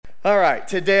All right,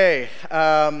 today,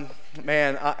 have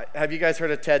you guys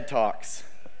heard of TED Talks?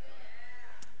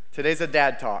 Today's a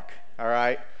dad talk, all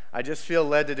right? I just feel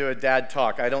led to do a dad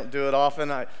talk. I don't do it often.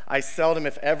 I seldom,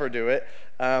 if ever, do it.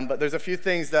 But there's a few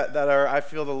things that are, I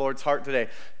feel the Lord's heart today.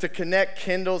 To connect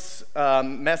Kendall's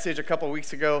message a couple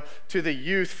weeks ago to the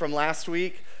youth from last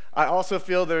week, I also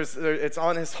feel it's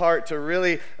on his heart to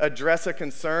really address a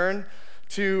concern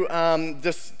to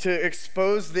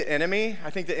expose the enemy. I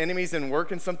think the enemy's in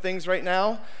work in some things right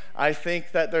now. I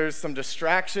think that there's some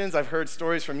distractions. I've heard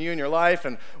stories from you in your life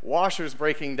and washers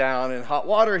breaking down and hot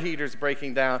water heaters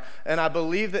breaking down. And I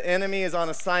believe the enemy is on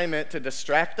assignment to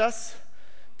distract us,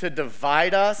 to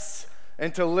divide us,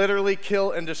 and to literally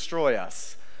kill and destroy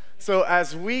us. So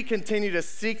as we continue to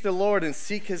seek the Lord and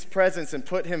seek His presence and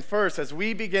put Him first, as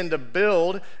we begin to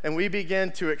build and we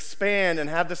begin to expand and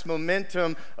have this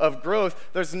momentum of growth,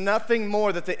 there's nothing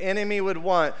more that the enemy would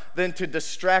want than to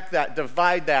distract that,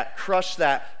 divide that, crush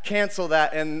that, cancel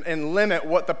that, and limit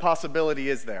what the possibility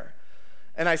is there.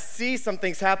 And I see some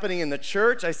things happening in the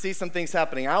church. I see some things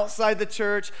happening outside the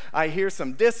church. I hear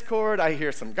some discord. I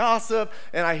hear some gossip.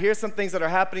 And I hear some things that are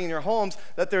happening in your homes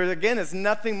that there, again, is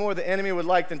nothing more the enemy would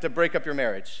like than to break up your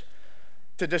marriage,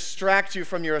 to distract you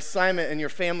from your assignment and your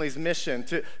family's mission,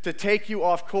 to take you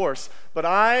off course. But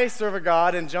I serve a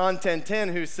God in John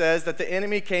 10:10 who says that the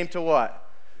enemy came to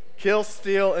what? Kill,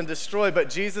 steal, and destroy. But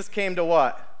Jesus came to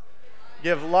what?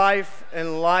 Give life,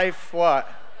 and life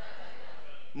what?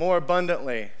 More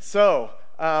abundantly. So,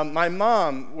 my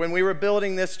mom, when we were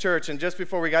building this church and just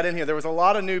before we got in here, there was a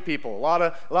lot of new people, a lot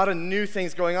of new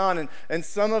things going on, and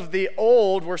some of the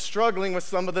old were struggling with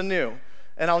some of the new.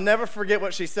 And I'll never forget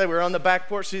what she said. We were on the back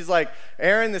porch. She's like,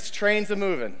 "Aaron, this train's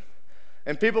a-moving,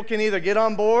 and people can either get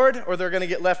on board or they're going to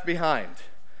get left behind."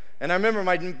 And I remember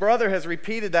my brother has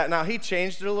repeated that. Now, he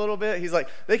changed it a little bit. He's like,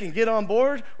 "They can get on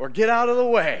board or get out of the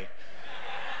way."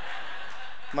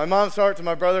 My mom's heart to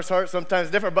my brother's heart, sometimes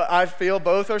different, but I feel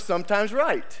both are sometimes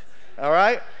right, all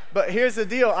right? But here's the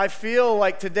deal. I feel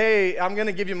like today I'm going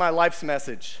to give you my life's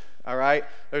message, all right?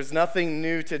 There's nothing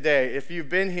new today. If you've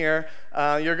been here,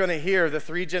 you're going to hear the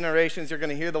three generations. You're going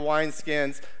to hear the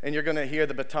wineskins, and you're going to hear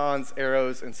the batons,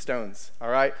 arrows, and stones, all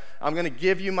right? I'm going to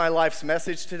give you my life's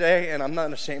message today, and I'm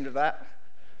not ashamed of that.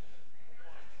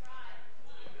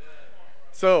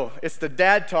 So it's the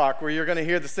dad talk where you're going to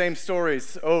hear the same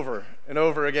stories over and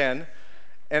over again.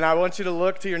 And I want you to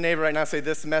look to your neighbor right now and say,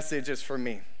 "This message is for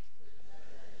me."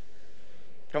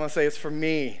 Come on, say, "It's for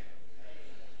me."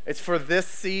 It's for this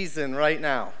season right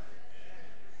now.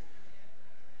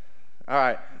 All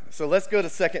right, so let's go to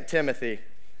 2 Timothy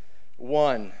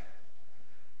 1.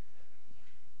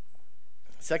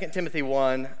 2 Timothy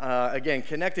 1, again,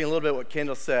 connecting a little bit what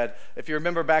Kendall said. If you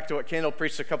remember back to what Kendall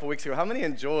preached a couple weeks ago, how many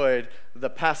enjoyed the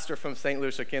pastor from St.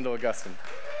 Lucia, Kendall Augustine?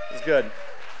 It was good.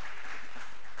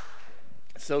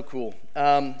 So cool.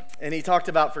 And he talked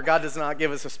about, for God does not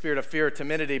give us a spirit of fear or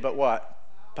timidity, but what?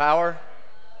 Power,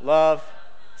 love,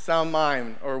 sound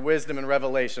mind, or wisdom and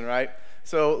revelation, right?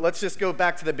 So let's just go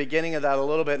back to the beginning of that a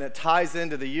little bit, and it ties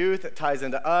into the youth, it ties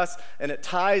into us, and it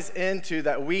ties into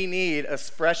that we need a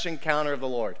fresh encounter of the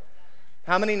Lord.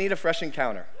 How many need a fresh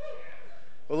encounter?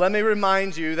 Well, let me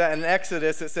remind you that in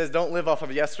Exodus it says, "Don't live off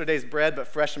of yesterday's bread, but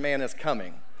fresh manna is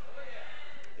coming."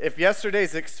 If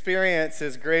yesterday's experience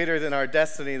is greater than our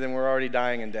destiny, then we're already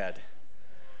dying and dead.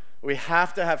 We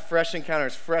have to have fresh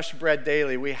encounters, fresh bread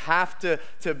daily. We have to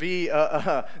be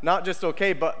not just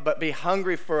okay, but be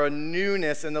hungry for a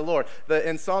newness in the Lord.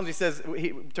 In Psalms, he says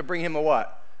to bring him a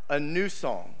what? A new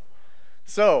song.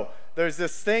 So there's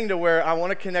this thing to where I want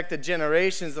to connect the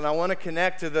generations, and I want to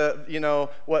connect to the,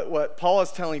 what Paul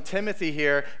is telling Timothy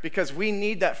here, because we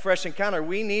need that fresh encounter.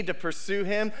 We need to pursue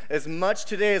him as much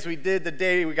today as we did the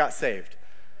day we got saved.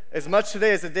 As much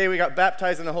today as the day we got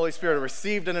baptized in the Holy Spirit, or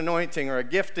received an anointing or a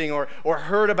gifting, or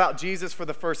heard about Jesus for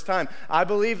the first time. I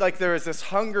believe like there is this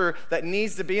hunger that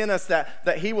needs to be in us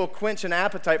that he will quench an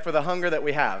appetite for the hunger that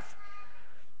we have.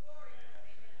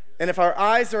 And if our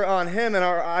eyes are on him, and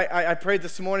I prayed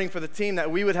this morning for the team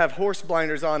that we would have horse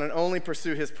blinders on and only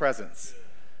pursue his presence.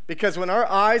 Because when our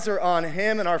eyes are on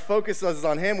him and our focus is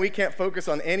on him, we can't focus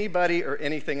on anybody or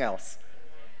anything else.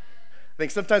 I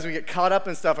think sometimes we get caught up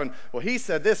in stuff and, well, he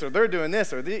said this, or they're doing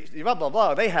this, or blah, blah,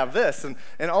 blah, they have this. And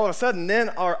all of a sudden, then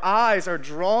our eyes are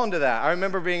drawn to that. I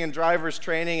remember being in driver's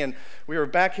training, and we were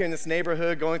back here in this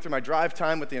neighborhood going through my drive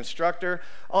time with the instructor.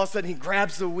 All of a sudden, he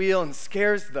grabs the wheel and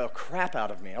scares the crap out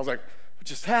of me. I was like, what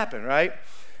just happened, right?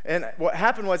 And what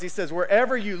happened was he says,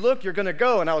 "Wherever you look, you're going to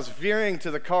go." And I was veering to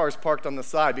the cars parked on the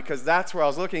side because that's where I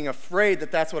was looking, afraid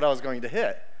that that's what I was going to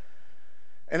hit.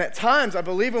 And at times, I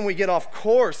believe when we get off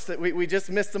course that we just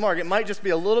miss the mark. It might just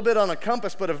be a little bit on a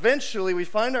compass, but eventually we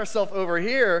find ourselves over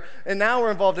here, and now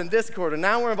we're involved in discord, and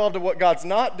now we're involved in what God's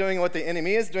not doing and what the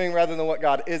enemy is doing rather than what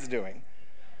God is doing.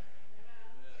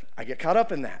 I get caught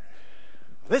up in that.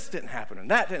 This didn't happen,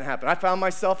 and that didn't happen. I found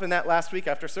myself in that last week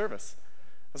after service.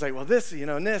 I was like, well, this,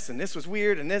 and this was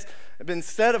weird, and this. But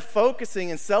instead of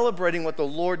focusing and celebrating what the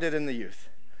Lord did in the youth,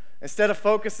 instead of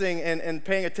focusing and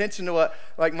paying attention to what,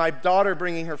 like my daughter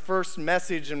bringing her first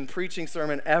message and preaching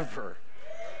sermon ever.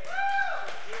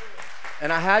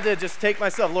 And I had to just take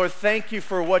myself, Lord, thank you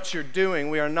for what you're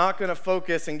doing. We are not going to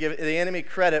focus and give the enemy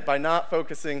credit by not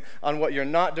focusing on what you're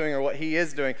not doing or what he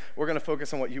is doing. We're going to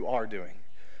focus on what you are doing.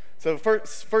 So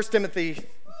 1 Timothy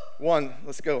 1,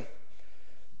 let's go.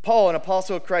 Paul, an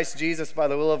apostle of Christ Jesus by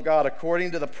the will of God,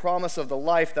 according to the promise of the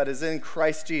life that is in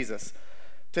Christ Jesus,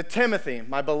 to Timothy,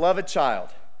 my beloved child,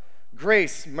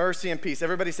 grace, mercy, and peace.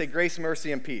 Everybody say grace,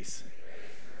 mercy, and peace.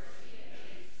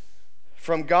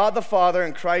 From God the Father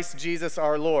and Christ Jesus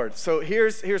our Lord. So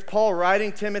here's Paul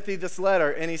writing Timothy this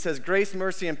letter, and he says grace,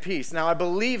 mercy, and peace. Now I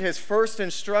believe his first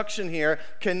instruction here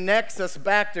connects us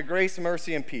back to grace,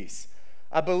 mercy, and peace.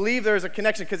 I believe there's a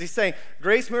connection because he's saying,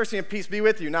 grace, mercy, and peace be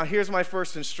with you. Now here's my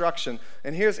first instruction,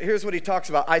 and here's what he talks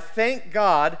about. I thank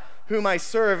God whom I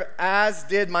serve as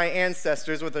did my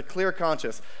ancestors with a clear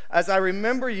conscience, as I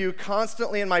remember you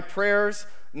constantly in my prayers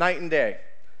night and day.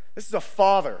 This is a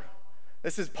father.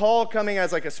 This is Paul coming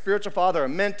as like a spiritual father, a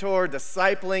mentor,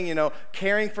 discipling,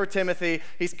 caring for Timothy.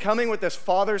 He's coming with this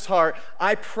father's heart.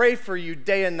 I pray for you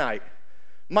day and night.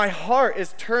 My heart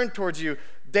is turned towards you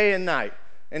day and night.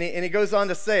 And he goes on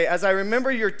to say, as I remember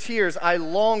your tears, I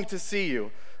long to see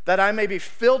you, that I may be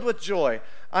filled with joy.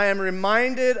 I am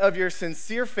reminded of your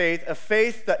sincere faith, a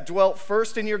faith that dwelt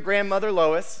first in your grandmother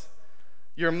Lois,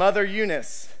 your mother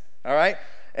Eunice, all right?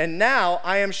 And now,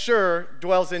 I am sure,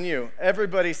 dwells in you.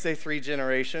 Everybody say 3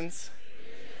 generations.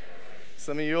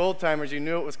 Some of you old-timers, you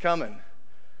knew it was coming.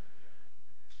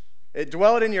 It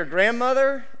dwelled in your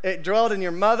grandmother, it dwelled in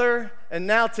your mother, and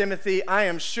now, Timothy, I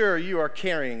am sure you are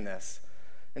carrying this.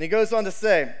 And he goes on to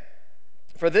say,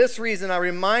 for this reason, I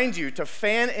remind you to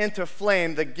fan into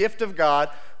flame the gift of God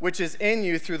which is in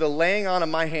you through the laying on of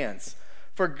my hands.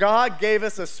 For God gave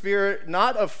us a spirit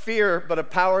not of fear, but of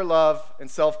power, love,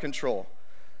 and self-control.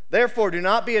 Therefore, do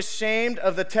not be ashamed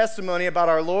of the testimony about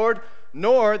our Lord,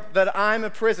 nor that I'm a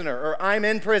prisoner or I'm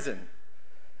in prison.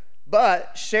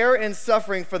 But share in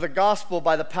suffering for the gospel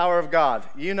by the power of God.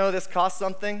 You know this costs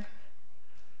something?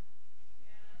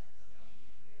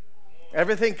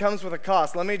 Everything comes with a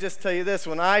cost. Let me just tell you this.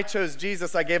 When I chose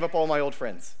Jesus, I gave up all my old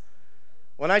friends.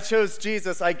 When I chose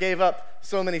Jesus, I gave up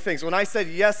so many things. When I said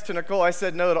yes to Nicole, I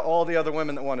said no to all the other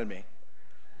women that wanted me.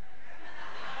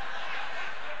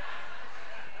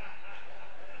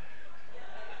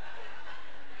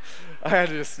 I had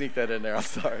to just sneak that in there. I'm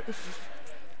sorry.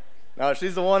 No,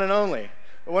 she's the one and only.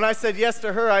 But when I said yes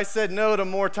to her, I said no to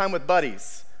more time with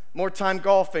buddies, more time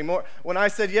golfing. When I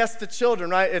said yes to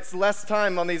children, right, it's less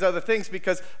time on these other things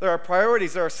because there are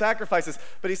priorities, there are sacrifices.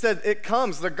 But he said it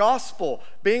comes, the gospel,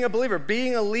 being a believer,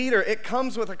 being a leader, it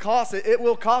comes with a cost. It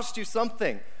will cost you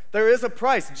something. There is a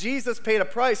price. Jesus paid a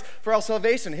price for our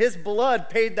salvation. His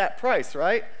blood paid that price,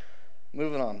 right?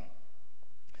 Moving on.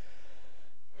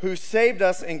 Who saved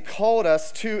us and called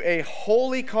us to a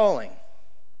holy calling.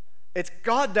 It's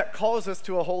God that calls us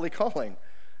to a holy calling.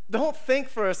 Don't think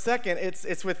for a second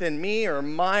it's within me or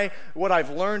what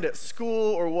I've learned at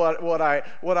school or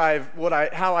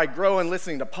how I grow in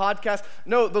listening to podcasts.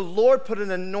 No, the Lord put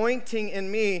an anointing in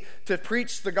me to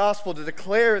preach the gospel, to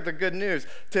declare the good news,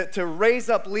 to raise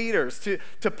up leaders,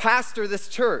 to pastor this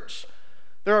church.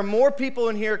 There are more people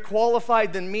in here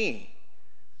qualified than me,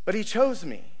 but He chose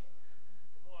me.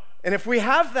 And if we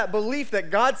have that belief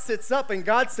that God sits up and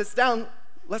God sits down,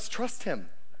 let's trust Him.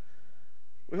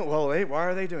 Well, why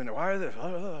are they doing it? Why are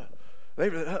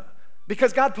they?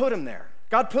 Because God put them there.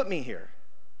 God put me here.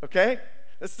 Okay?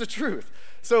 That's the truth.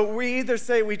 So we either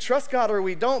say we trust God or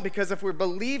we don't, because if we're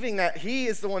believing that He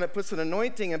is the one that puts an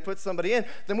anointing and puts somebody in,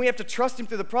 then we have to trust Him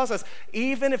through the process,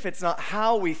 even if it's not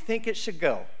how we think it should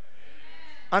go.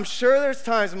 I'm sure there's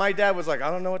times my dad was like, I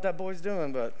don't know what that boy's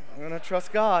doing, but I'm going to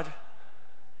trust God.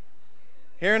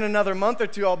 Here in another month or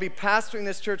two, I'll be pastoring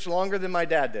this church longer than my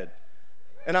dad did.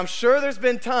 And I'm sure there's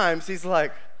been times he's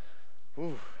like,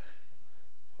 ooh,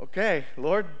 okay,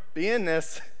 Lord, be in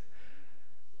this.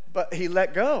 But he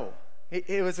let go.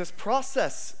 It was this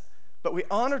process, but we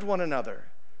honored one another.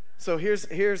 So here's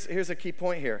a key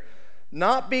point here.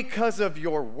 Not because of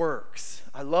your works.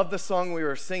 I love the song we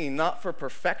were singing, not for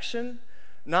perfection,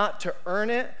 not to earn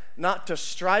it, not to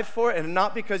strive for it, and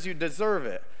not because you deserve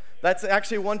it. That's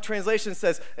actually one translation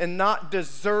says, and not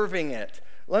deserving it.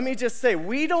 Let me just say,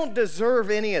 we don't deserve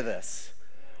any of this.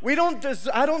 I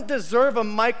don't deserve a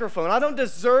microphone. I don't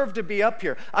deserve to be up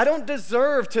here. I don't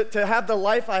deserve to have the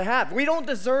life I have. We don't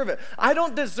deserve it. I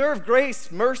don't deserve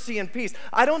grace, mercy, and peace.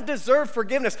 I don't deserve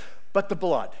forgiveness, but the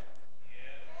blood.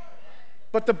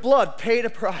 But the blood paid a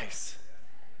price.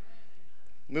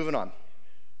 Moving on.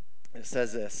 It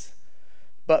says this,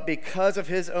 but because of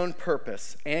his own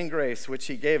purpose and grace, which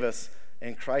he gave us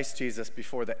in Christ Jesus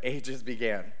before the ages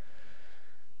began.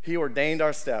 He ordained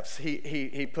our steps.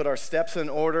 He put our steps in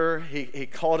order. He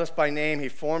called us by name. He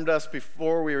formed us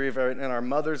before we were even in our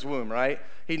mother's womb, right?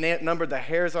 He numbered the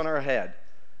hairs on our head.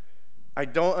 I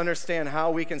don't understand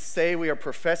how we can say we are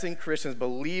professing Christians,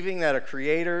 believing that a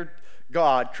creator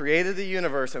God created the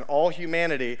universe and all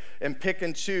humanity, and pick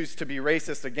and choose to be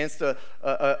racist against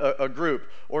a group,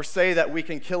 or say that we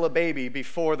can kill a baby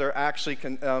before they're actually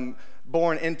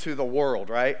born into the world,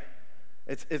 right?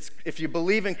 It's if you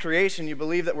believe in creation, you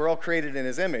believe that we're all created in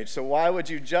his image. So why would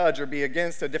you judge or be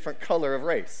against a different color of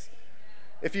race?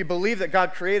 If you believe that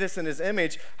God created us in his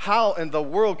image, how in the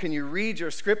world can you read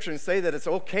your scripture and say that it's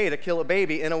okay to kill a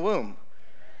baby in a womb?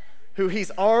 Who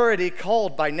he's already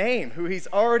called by name, who he's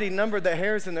already numbered the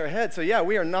hairs in their head. So yeah,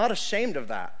 we are not ashamed of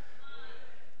that.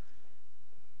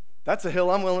 That's a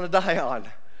hill I'm willing to die on.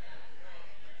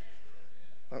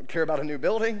 I don't care about a new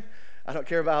building. I don't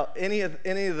care about any of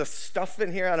the stuff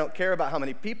in here. I don't care about how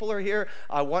many people are here.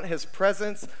 I want his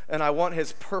presence, and I want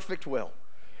his perfect will.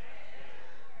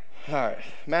 All right,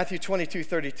 Matthew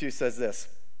 22:32 says this.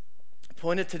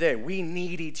 Pointed today, we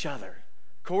need each other.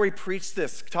 Corey preached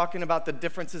this, talking about the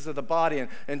differences of the body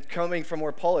and coming from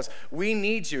where Paul is. We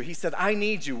need you. He said, I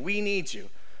need you. We need you.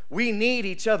 We need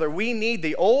each other. We need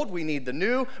the old. We need the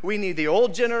new. We need the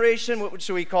old generation, what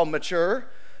should we call mature?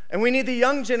 And we need the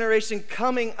young generation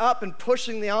coming up and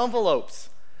pushing the envelopes.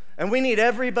 And we need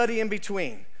everybody in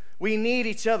between. We need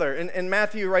each other. And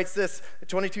Matthew writes this,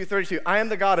 22:32, I am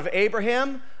the God of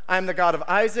Abraham. I am the God of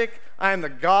Isaac. I am the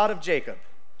God of Jacob.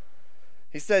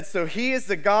 He said, so he is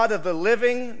the God of the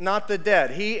living, not the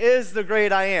dead. He is the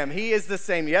great I am. He is the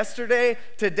same yesterday,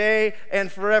 today, and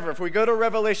forever. If we go to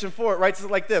Revelation 4, it writes it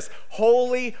like this.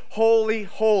 Holy, holy,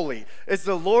 holy is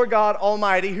the Lord God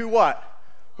Almighty, who what?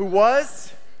 Who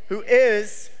was, who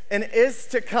is, and is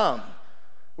to come.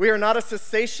 We are not a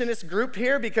cessationist group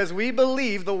here because we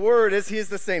believe the word is he is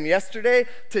the same yesterday,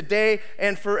 today,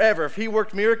 and forever. If he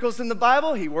worked miracles in the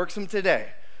Bible, he works them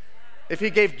today. If he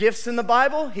gave gifts in the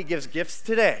Bible, he gives gifts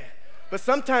today. But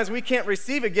sometimes we can't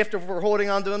receive a gift if we're holding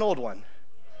on to an old one.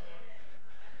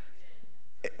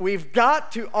 We've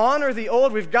got to honor the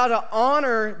old. We've got to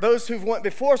honor those who've went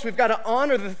before us. We've got to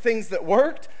honor the things that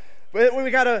worked.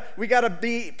 We got to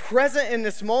be present in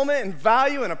this moment and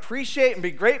value and appreciate and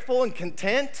be grateful and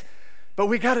content. But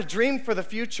we got to dream for the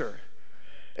future.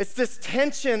 It's this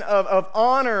tension of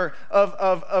honor,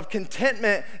 of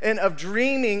contentment, and of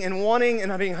dreaming and wanting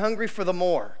and being hungry for the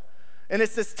more. And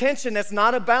it's this tension that's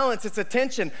not a balance, it's a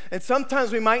tension. And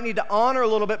sometimes we might need to honor a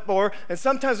little bit more, and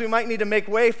sometimes we might need to make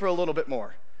way for a little bit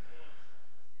more.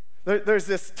 There's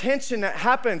this tension that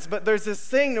happens, but there's this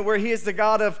thing to where he is the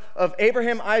God of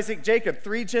Abraham, Isaac, Jacob,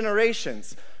 3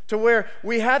 generations, to where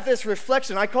we have this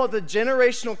reflection. I call it the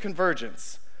generational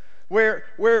convergence. Where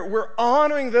we're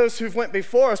honoring those who've went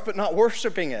before us, but not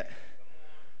worshiping it.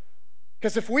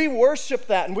 Because if we worship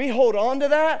that and we hold on to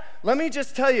that, let me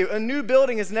just tell you, a new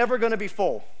building is never going to be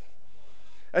full.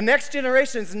 A next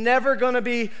generation is never going to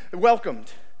be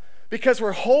welcomed because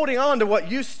we're holding on to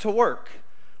what used to work.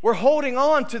 We're holding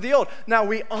on to the old. Now,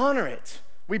 we honor it.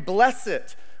 We bless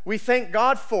it. We thank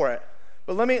God for it.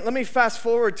 But let me fast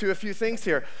forward to a few things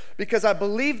here, because I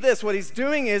believe this, what he's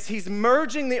doing is he's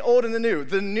merging the old and the new.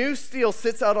 The new steel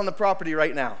sits out on the property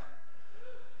right now.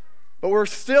 But we're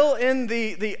still in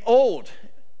the old.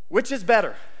 Which is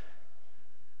better?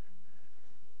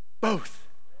 Both.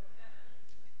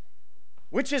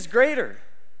 Which is greater?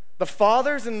 The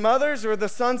fathers and mothers or the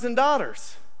sons and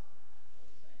daughters?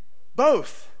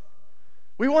 Both.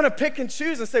 We want to pick and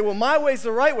choose and say, well, my way's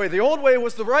the right way. The old way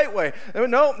was the right way.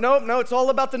 No, it's all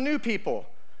about the new people.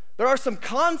 There are some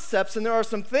concepts and there are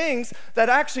some things that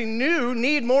actually new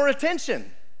need more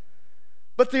attention.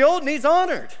 But the old needs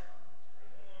honored.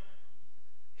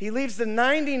 He leaves the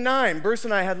 99. Bruce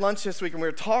and I had lunch this week and we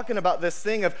were talking about this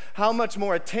thing of how much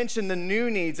more attention the new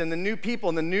needs and the new people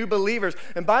and the new believers.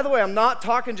 And by the way, I'm not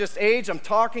talking just age. I'm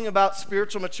talking about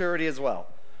spiritual maturity as well.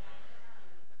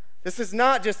 This is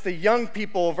not just the young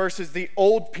people versus the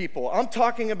old people. I'm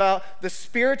talking about the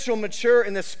spiritual mature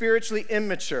and the spiritually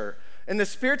immature. And the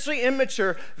spiritually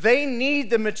immature, they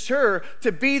need the mature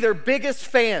to be their biggest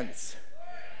fans.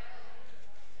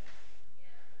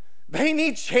 They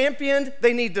need championed,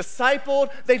 they need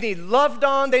discipled, they need loved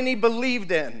on, they need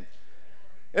believed in.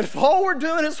 And if all we're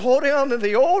doing is holding on to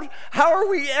the old, how are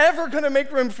we ever going to make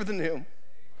room for the new?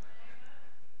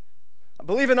 I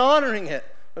believe in honoring it,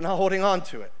 but not holding on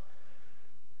to it.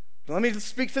 Let me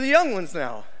speak to the young ones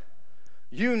now.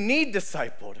 You need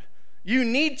discipled. You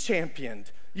need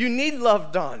championed. You need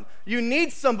loved on. You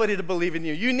need somebody to believe in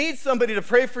you. You need somebody to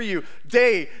pray for you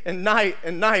day and night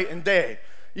and night and day.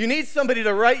 You need somebody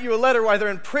to write you a letter while they're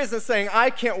in prison saying, I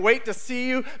can't wait to see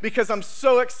you because I'm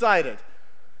so excited.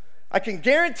 I can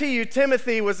guarantee you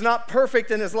Timothy was not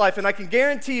perfect in his life, and I can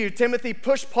guarantee you Timothy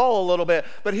pushed Paul a little bit.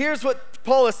 But here's what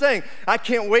Paul is saying. I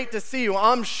can't wait to see you.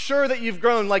 I'm sure that you've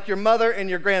grown like your mother and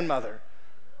your grandmother.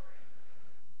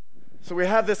 So we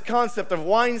have this concept of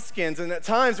wineskins, and at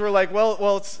times we're like,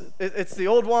 well, it's the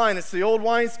old wine, it's the old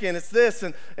wineskin, it's this.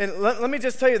 And let me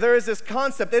just tell you, there is this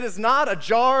concept. It is not a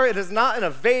jar, it is not in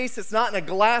a vase, it's not in a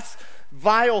glass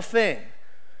vial thing.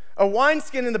 A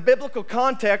wineskin in the biblical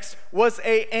context was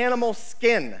an animal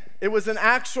skin. It was an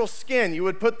actual skin. You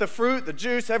would put the fruit, the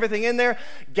juice, everything in there.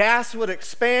 Gas would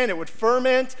expand, it would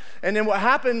ferment, and then what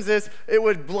happens is it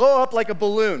would blow up like a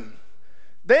balloon.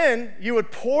 Then you would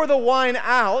pour the wine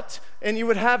out, and you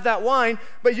would have that wine,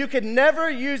 but you could never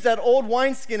use that old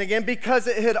wineskin again because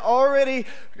it had already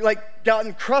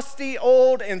gotten crusty,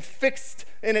 old, and fixed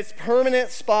in its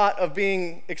permanent spot of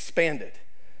being expanded.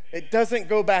 It doesn't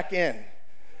go back in.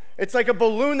 It's like a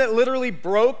balloon that literally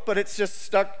broke, but it's just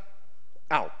stuck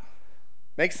out.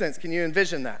 Makes sense? Can you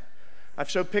envision that? I've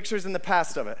showed pictures in the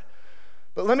past of it.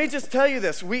 But let me just tell you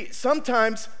this.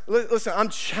 Listen, I'm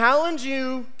challenging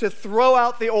you to throw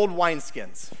out the old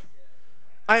wineskins.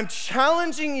 I'm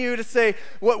challenging you to say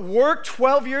what worked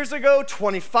 12 years ago,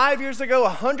 25 years ago,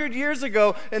 100 years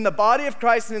ago in the body of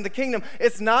Christ and in the kingdom,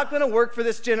 it's not going to work for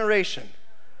this generation.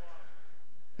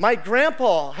 My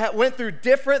grandpa went through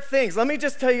different things. Let me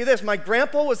just tell you this. My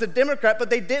grandpa was a Democrat, but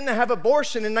they didn't have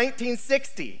abortion in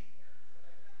 1960.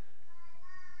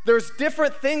 There's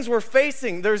different things we're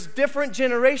facing. There's different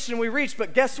generation we reach.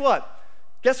 But guess what?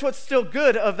 Guess what's still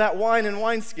good of that wine and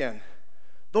wineskin?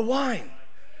 The wine.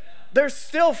 There's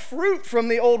still fruit from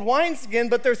the old wineskin,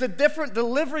 but there's a different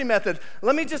delivery method.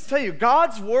 Let me just tell you,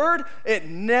 God's word, it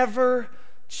never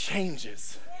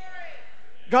changes.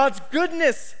 God's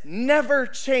goodness never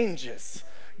changes.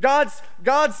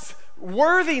 God's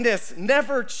worthiness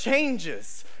never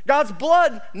changes. God's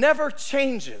blood never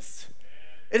changes.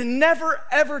 It never,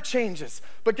 ever changes.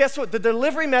 But guess what? The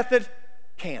delivery method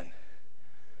can.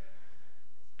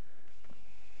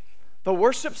 The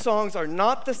worship songs are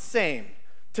not the same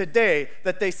today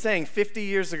that they sang 50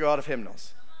 years ago out of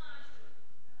hymnals.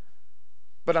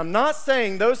 But I'm not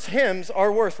saying those hymns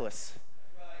are worthless.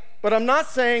 But I'm not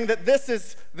saying that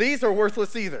these are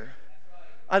worthless either.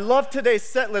 I love today's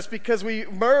set list because we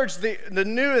merged the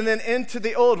new and then into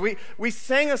the old. We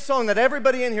sang a song that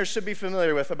everybody in here should be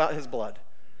familiar with about his blood.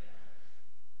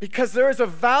 Because there is a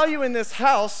value in this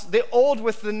house, the old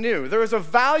with the new. There is a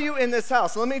value in this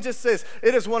house. Let me just say this.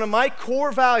 It is one of my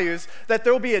core values that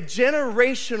there will be a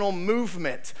generational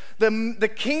movement.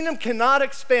 The kingdom cannot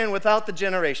expand without the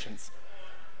generations.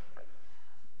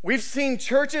 We've seen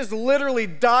churches literally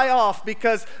die off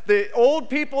because the old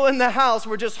people in the house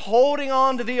were just holding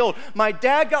on to the old. My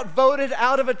dad got voted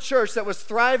out of a church that was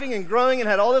thriving and growing and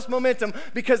had all this momentum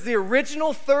because the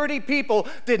original 30 people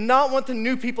did not want the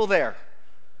new people there.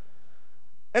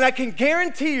 And I can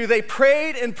guarantee you they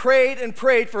prayed and prayed and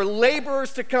prayed for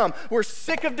laborers to come. We're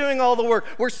sick of doing all the work.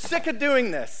 We're sick of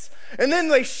doing this. And then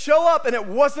they show up and it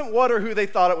wasn't what or who they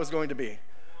thought it was going to be.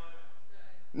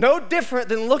 No different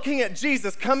than looking at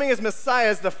Jesus coming as Messiah.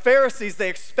 As the Pharisees, they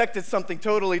expected something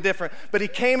totally different. But he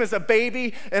came as a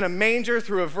baby in a manger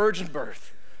through a virgin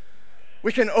birth.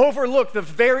 We can overlook the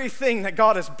very thing that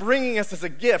God is bringing us as a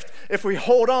gift if we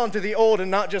hold on to the old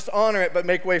and not just honor it, but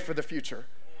make way for the future.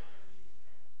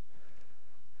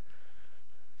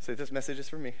 Say, this message is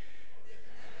for me.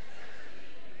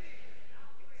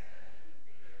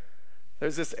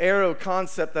 There's this arrow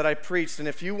concept that I preached, and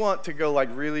if you want to go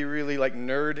really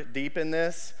nerd deep in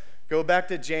this, go back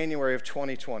to January of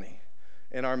 2020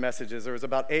 in our messages. There was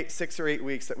about 6 or 8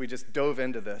 weeks that we just dove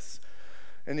into this.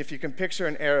 And if you can picture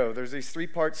an arrow, there's these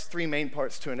three main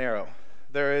parts to an arrow.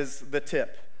 There is the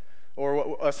tip, or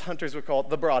what us hunters would call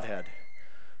the broadhead.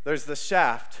 There's the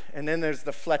shaft, and then there's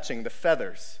the fletching, the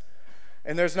feathers.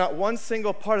 And there's not one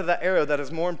single part of that arrow that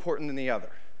is more important than the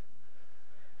other.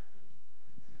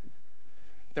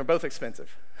 They're both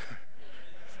expensive.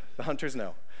 The hunters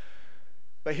know.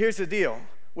 But here's the deal.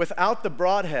 Without the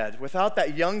broadhead, without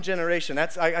that young generation,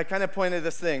 I kind of pointed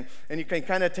this thing, and you can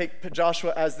kind of take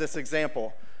Joshua as this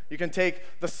example. You can take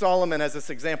the Solomon as this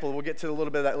example. We'll get to a little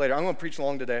bit of that later. I'm going to preach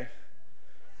long today.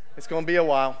 It's going to be a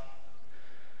while.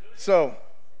 So,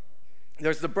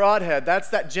 there's the broadhead. That's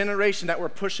that generation that we're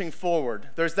pushing forward.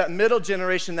 There's that middle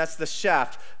generation. That's the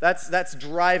shaft. That's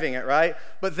driving it, right?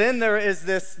 But then there is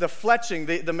the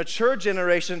fletching. The mature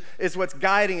generation is what's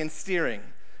guiding and steering.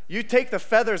 You take the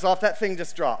feathers off, that thing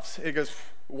just drops. It goes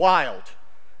wild.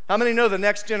 How many know the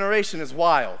next generation is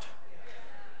wild?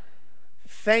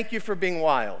 Thank you for being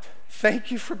wild.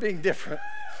 Thank you for being different.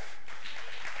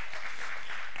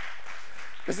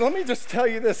 Because let me just tell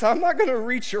you this. I'm not going to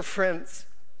reach your friends.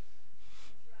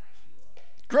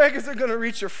 Greg isn't going to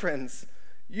reach your friends.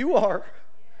 You are.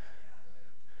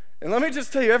 And let me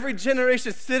just tell you, every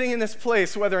generation sitting in this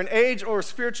place, whether in age or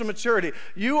spiritual maturity,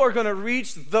 you are going to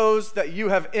reach those that you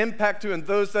have impact to and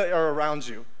those that are around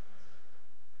you.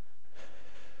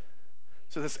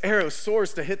 So this arrow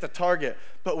soars to hit the target,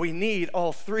 but we need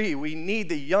all three. We need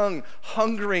the young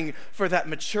hungering for that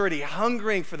maturity,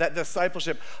 hungering for that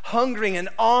discipleship, hungering and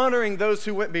honoring those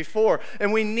who went before.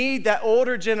 And we need that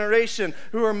older generation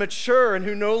who are mature and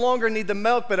who no longer need the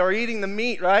milk but are eating the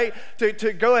meat, right?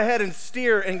 To go ahead and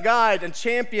steer and guide and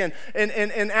champion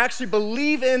and actually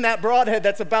believe in that broadhead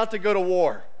that's about to go to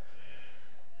war.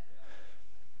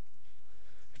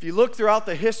 If you look throughout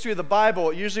the history of the Bible,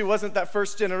 it usually wasn't that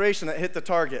first generation that hit the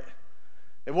target.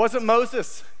 It wasn't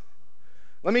Moses.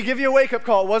 Let me give you a wake-up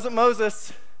call. It wasn't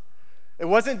Moses. It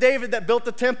wasn't David that built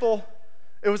the temple.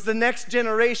 It was the next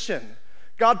generation.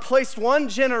 God placed one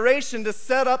generation to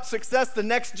set up success the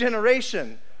next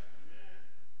generation.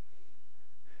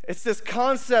 It's this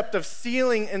concept of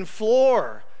ceiling and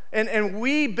floor. And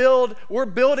we're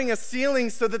building a ceiling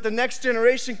so that the next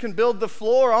generation can build the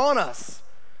floor on us.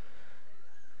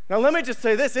 Now, let me just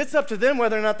say this. It's up to them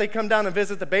whether or not they come down and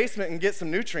visit the basement and get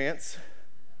some nutrients.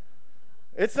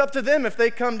 It's up to them if they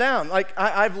come down. Like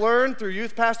I've learned through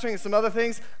youth pastoring and some other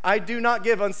things, I do not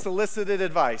give unsolicited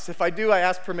advice. If I do, I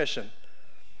ask permission.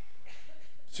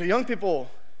 So young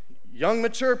people, young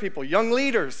mature people, young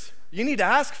leaders, you need to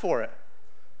ask for it.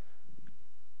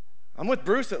 I'm with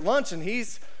Bruce at lunch, and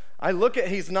he's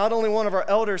not only one of our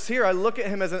elders here, I look at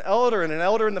him as an elder and an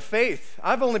elder in the faith.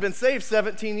 I've only been saved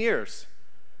 17 years.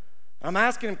 I'm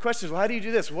asking him questions. Well, how do you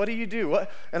do this? What do you do?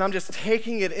 What? And I'm just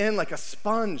taking it in like a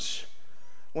sponge.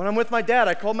 When I'm with my dad,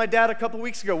 I called my dad a couple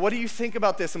weeks ago. What do you think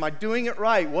about this? Am I doing it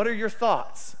right? What are your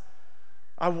thoughts?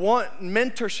 I want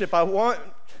mentorship.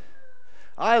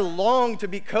 I long to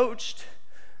be coached.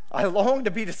 I long to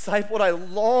be discipled. I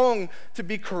long to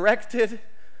be corrected.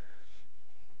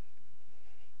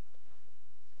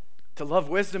 To love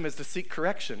wisdom is to seek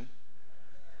correction.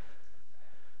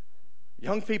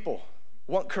 Young people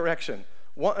want correction,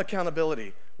 want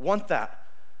accountability, want that.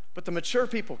 But the mature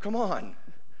people, come on.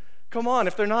 Come on.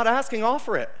 If they're not asking,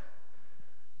 offer it.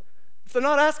 If they're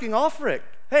not asking, offer it.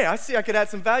 Hey, I see I could add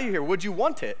some value here. Would you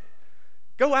want it?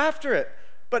 Go after it.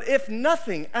 But if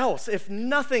nothing else,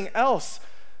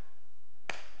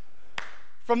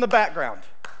 from the background,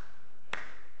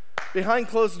 behind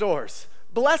closed doors,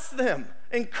 bless them,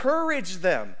 encourage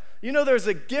them. You know, there's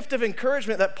a gift of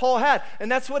encouragement that Paul had, and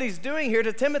that's what he's doing here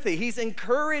to Timothy. He's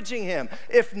encouraging him.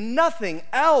 If nothing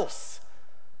else,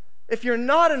 if you're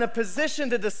not in a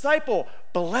position to disciple,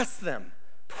 bless them,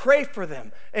 pray for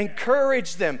them,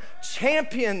 encourage them,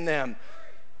 champion them.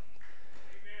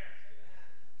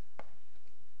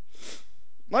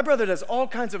 My brother does all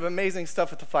kinds of amazing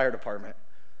stuff at the fire department.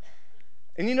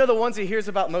 And you know the ones he hears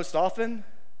about most often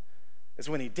is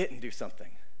when he didn't do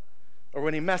something, or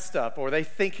when he messed up, or they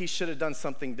think he should have done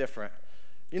something different.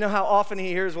 You know how often he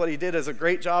hears what he did as a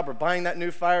great job, or buying that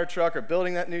new fire truck, or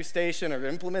building that new station, or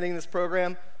implementing this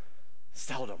program?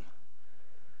 Seldom.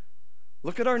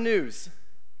 Look at our news.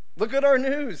 Look at our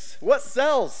news. What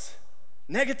sells?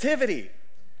 Negativity.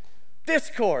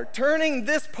 Discord. Turning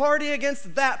this party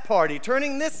against that party.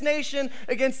 Turning this nation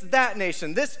against that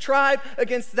nation. This tribe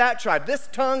against that tribe. This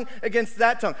tongue against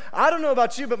that tongue. I don't know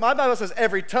about you, but my Bible says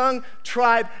every tongue,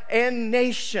 tribe, and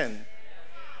nation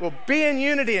will be in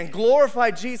unity and glorify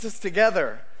Jesus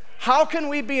together. How can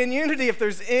we be in unity if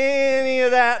there's any of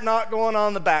that not going on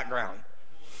in the background?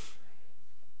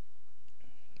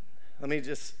 Let me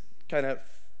just kind of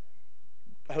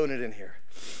hone it in here.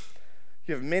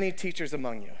 You have many teachers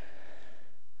among you,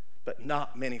 but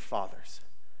not many fathers.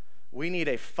 We need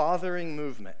a fathering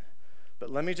movement. But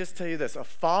let me just tell you this, a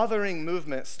fathering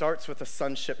movement starts with a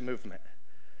sonship movement.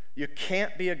 You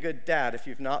can't be a good dad if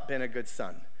you've not been a good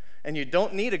son. And you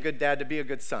don't need a good dad to be a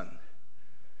good son.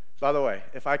 By the way,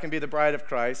 if I can be the bride of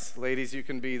Christ, ladies, you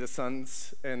can be the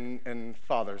sons and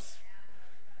fathers.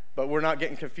 But we're not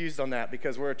getting confused on that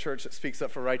because we're a church that speaks up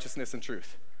for righteousness and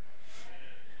truth.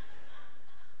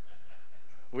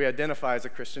 we identify as a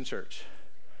Christian church.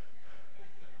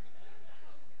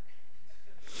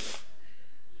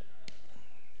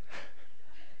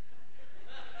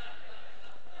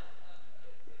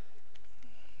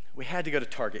 We had to go to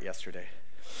Target yesterday.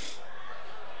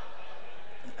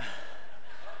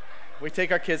 We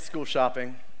take our kids school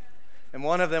shopping, and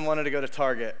one of them wanted to go to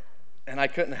Target, and I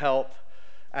couldn't help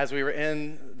as we were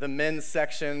in the men's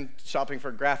section shopping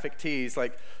for graphic tees,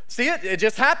 like, see it? It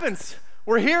just happens.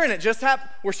 We're here and it just happened.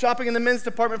 We're shopping in the men's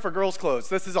department for girls' clothes.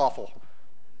 This is awful.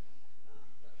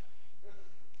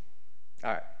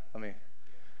 All right,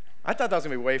 I thought that was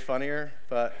going to be way funnier,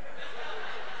 but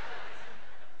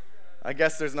I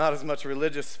guess there's not as much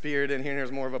religious spirit in here, and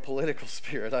there's more of a political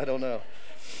spirit. I don't know.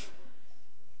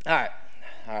 All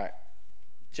right.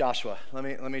 Joshua, let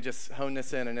me just hone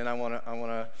this in, and then I want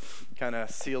to kind of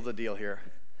seal the deal here.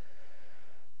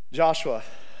 Joshua,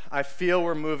 I feel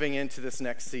we're moving into this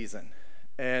next season,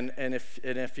 and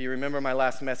if you remember my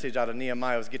last message out of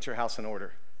Nehemiah, was get your house in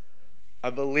order. I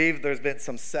believe there's been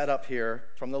some setup here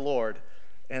from the Lord,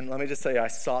 and let me just tell you, I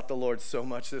sought the Lord so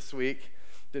much this week.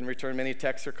 Didn't return many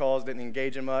texts or calls, didn't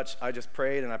engage in much. I just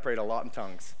prayed, and I prayed a lot in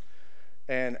tongues.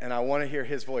 And I want to hear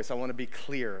his voice. I want to be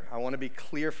clear. I want to be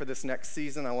clear for this next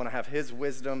season. I want to have his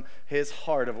wisdom, his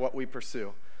heart of what we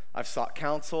pursue. I've sought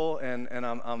counsel, and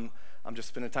I'm just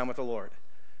spending time with the Lord.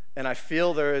 And I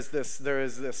feel there is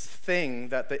this thing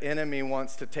that the enemy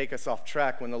wants to take us off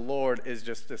track when the Lord is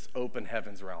just this open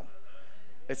heavens realm.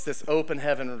 It's this open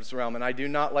heavens realm, and I do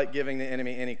not like giving the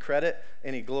enemy any credit,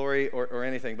 any glory, or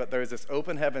anything, but there is this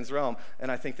open heavens realm,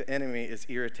 and I think the enemy is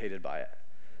irritated by it.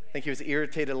 I think he was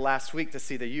irritated last week to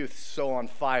see the youth so on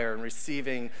fire and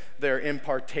receiving their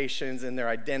impartations and their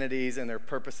identities and their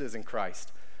purposes in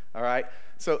Christ. All right?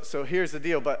 So here's the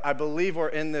deal, but I believe we're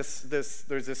in there's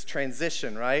this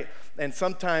transition, right? And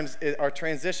sometimes our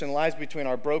transition lies between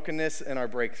our brokenness and our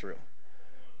breakthrough.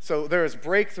 So there is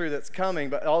breakthrough that's coming,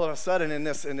 but all of a sudden in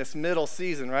this middle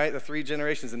season, right, the 3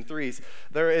 generations in threes,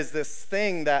 there is this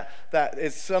thing that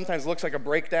is sometimes looks like a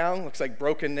breakdown, looks like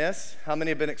brokenness. How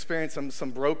many have been experiencing some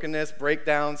brokenness,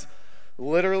 breakdowns?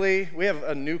 Literally, we have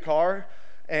a new car,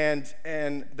 and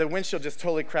the windshield just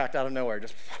totally cracked out of nowhere.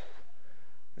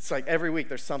 It's like every week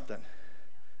there's something.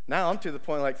 Now I'm to the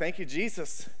point like, thank you,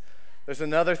 Jesus. There's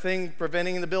another thing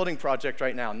preventing the building project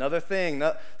right now. Another thing,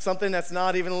 something that's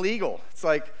not even legal. It's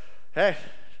like, hey,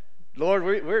 Lord,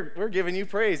 we're giving you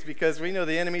praise because we know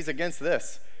the enemy's against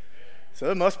this. So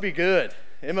it must be good.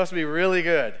 It must be really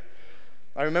good.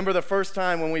 I remember the first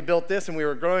time when we built this and we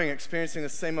were growing, experiencing the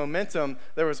same momentum,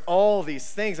 there was all these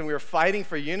things and we were fighting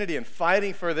for unity and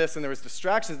fighting for this, and there was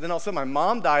distractions. Then all of a sudden my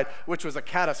mom died, which was a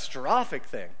catastrophic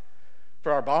thing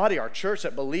for our body, our church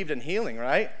that believed in healing,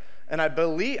 right? And I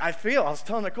was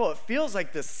telling Nicole, it feels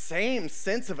like the same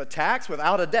sense of attacks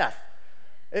without a death.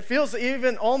 It feels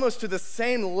even almost to the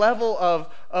same level of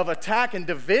attack and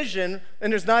division,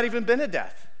 and there's not even been a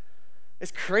death.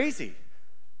 It's crazy.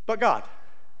 But God.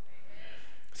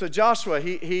 So Joshua,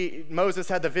 Moses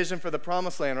had the vision for the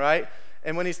promised land, right?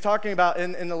 And when he's talking about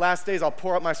in the last days, I'll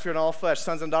pour out my spirit on all flesh,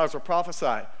 sons and daughters will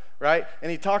prophesy, right?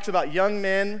 And he talks about young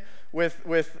men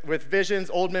with visions,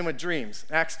 old men with dreams.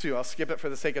 Acts 2, I'll skip it for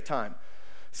the sake of time.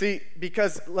 See,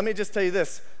 because let me just tell you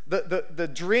this, the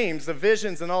dreams, the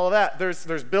visions and all of that,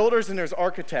 there's builders and there's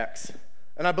architects.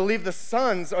 And I believe the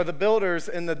sons are the builders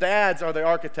and the dads are the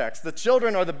architects. The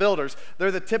children are the builders.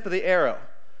 They're the tip of the arrow.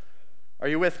 Are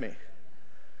you with me?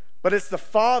 But it's the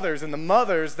fathers and the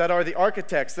mothers that are the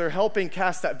architects. They're helping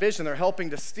cast that vision. They're helping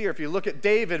to steer. If you look at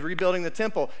David rebuilding the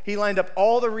temple, he lined up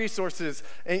all the resources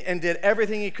and did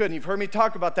everything he could. And you've heard me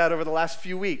talk about that over the last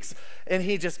few weeks. And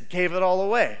he just gave it all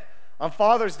away. On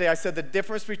Father's Day, I said the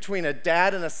difference between a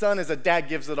dad and a son is a dad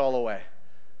gives it all away.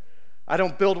 I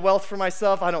don't build wealth for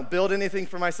myself. I don't build anything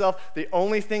for myself. The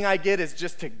only thing I get is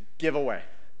just to give away.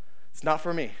 It's not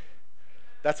for me.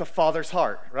 That's a father's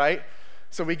heart, right?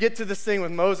 So we get to this thing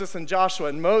with Moses and Joshua,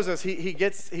 and Moses, he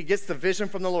gets the vision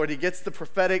from the Lord. He gets the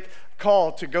prophetic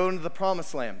call to go into the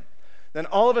promised land. Then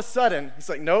all of a sudden, he's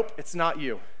like, nope, it's not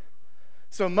you.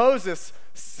 So Moses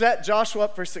set Joshua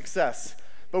up for success.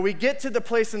 But we get to the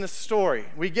place in the story.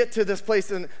 We get to this place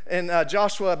in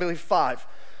Joshua, I believe, 5.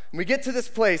 And we get to this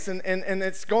place, and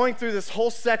it's going through this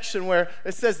whole section where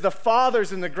it says the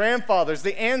fathers and the grandfathers,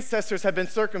 the ancestors had been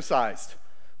circumcised.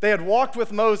 They had walked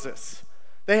with Moses.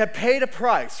 They had paid a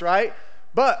price, right?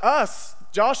 But us,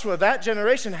 Joshua, that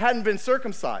generation hadn't been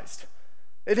circumcised.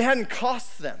 It hadn't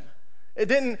cost them. It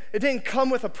didn't come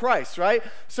with a price, right?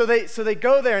 So they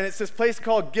go there, and it's this place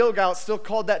called Gilgal. It's still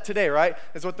called that today, right?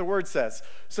 Is what the word says.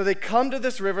 So they come to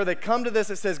this river. They come to this.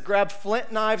 It says, grab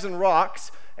flint knives and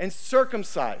rocks and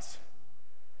circumcise.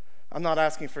 I'm not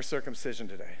asking for circumcision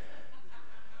today.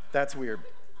 That's weird.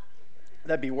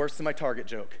 That'd be worse than my Target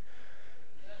joke.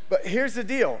 But here's the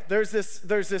deal. There's this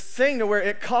thing to where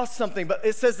it costs something, but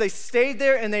it says they stayed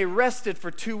there and they rested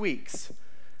for 2 weeks.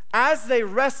 As they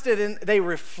rested and they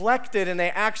reflected and they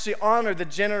actually honored the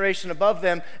generation above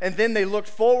them, and then they looked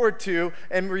forward to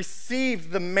and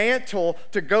received the mantle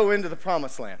to go into the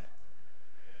promised land.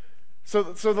 So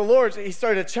the Lord, he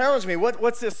started to challenge me.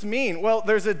 What's this mean? Well,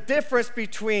 there's a difference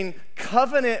between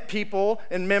covenant people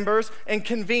and members and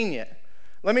convenient.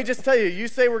 Let me just tell you, you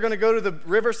say we're going to go to the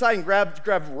riverside and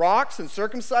grab rocks and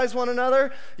circumcise one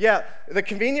another. Yeah, the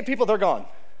convenient people, they're gone.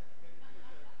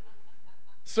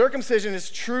 Circumcision is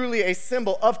truly a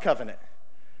symbol of covenant.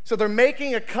 So they're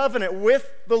making a covenant with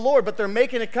the Lord, but they're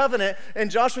making a covenant, and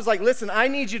Joshua's like, listen, I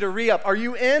need you to re-up. Are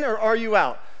you in or are you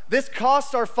out? This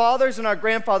cost our fathers and our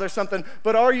grandfathers something,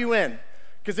 but are you in?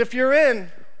 Because if you're in,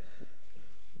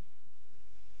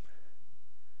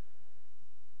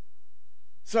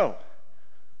 so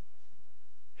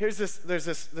there's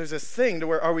this thing to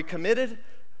where, are we committed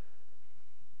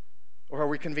or are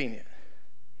we convenient?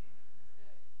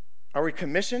 Are we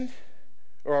commissioned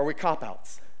or are we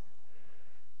cop-outs?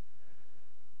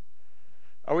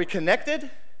 Are we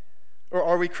connected or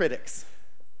are we critics?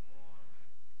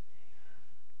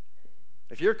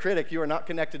 If you're a critic, you are not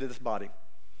connected to this body.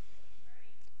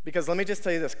 Because let me just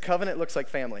tell you this, covenant looks like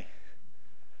family.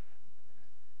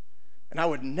 And I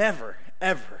would never,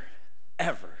 ever,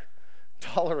 ever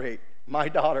tolerate my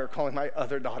daughter calling my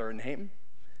other daughter a name,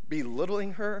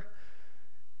 belittling her,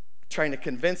 trying to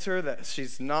convince her that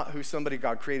she's not who somebody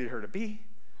God created her to be,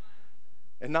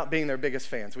 and not being their biggest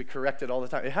fans. We correct it all the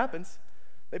time. It happens.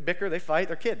 They bicker, they fight,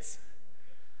 they're kids.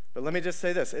 But let me just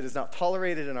say this, it is not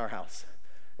tolerated in our house.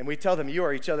 And we tell them, you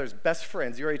are each other's best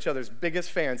friends. You are each other's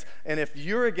biggest fans. And if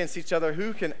you're against each other,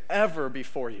 who can ever be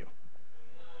for you?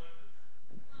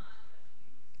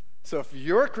 So if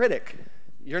you're a critic,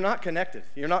 you're not connected.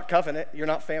 You're not covenant. You're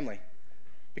not family.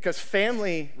 Because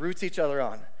family roots each other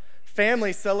on.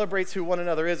 Family celebrates who one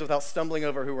another is without stumbling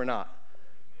over who we're not.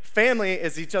 Family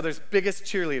is each other's biggest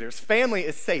cheerleaders. Family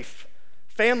is safe.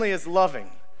 Family is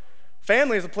loving.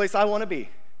 Family is a place I want to be.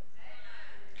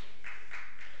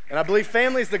 And I believe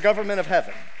family is the government of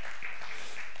heaven.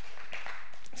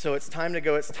 So it's time to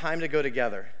go. It's time to go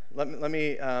together. Let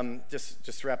me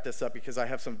just wrap this up because I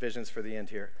have some visions for the end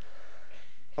here.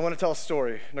 I want to tell a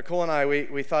story. Nicole and I,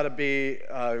 we thought it'd be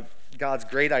God's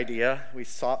great idea. We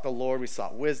sought the Lord. We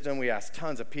sought wisdom. We asked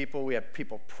tons of people. We had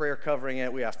people prayer covering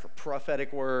it. We asked for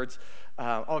prophetic words,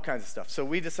 all kinds of stuff. So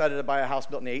we decided to buy a house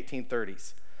built in the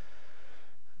 1830s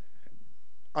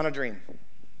on a dream.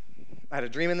 I had a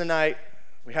dream in the night.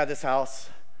 We had this house,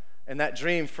 and that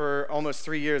dream for almost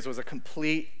 3 years was a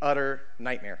complete, utter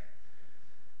nightmare.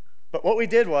 But what we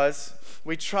did was,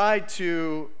 we tried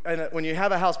to, and when you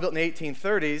have a house built in the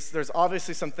 1830s, there's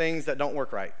obviously some things that don't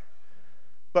work right.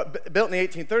 But built in the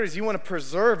 1830s, you want to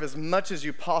preserve as much as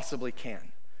you possibly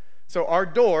can. So our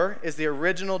door is the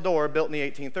original door built in the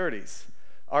 1830s.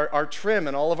 Our trim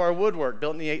and all of our woodwork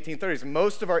built in the 1830s.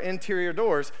 Most of our interior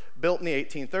doors built in the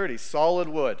 1830s, solid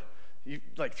wood.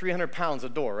 Like 300 pounds a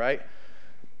door, right?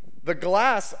 The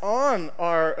glass on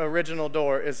our original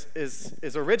door is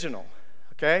original,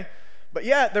 okay? But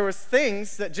yet there was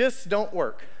things that just don't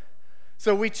work.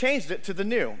 So we changed it to the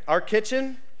new. Our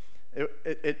kitchen,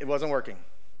 it wasn't working.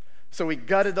 So we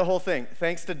gutted the whole thing,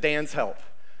 thanks to Dan's help.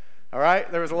 All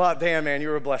right? There was a lot. Dan, man, you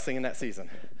were a blessing in that season.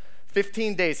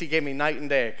 15 days he gave me night and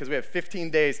day because we had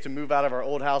 15 days to move out of our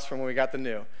old house from when we got the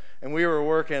new. And we were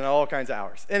working all kinds of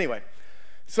hours. Anyway.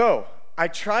 So I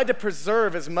tried to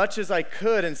preserve as much as I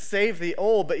could and save the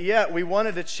old, but yet we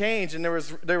wanted to change, and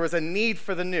there was a need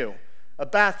for the new, a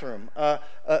bathroom,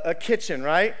 a kitchen,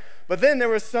 right? But then there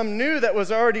was some new that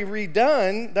was already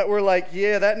redone that we're like,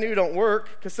 yeah, that new don't work,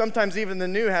 because sometimes even the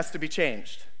new has to be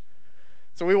changed.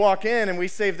 So we walk in and we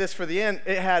save this for the end.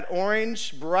 It had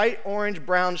orange, bright orange,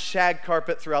 brown shag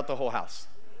carpet throughout the whole house.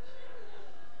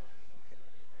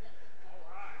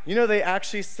 You know, they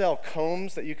actually sell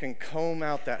combs that you can comb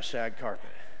out that shag carpet.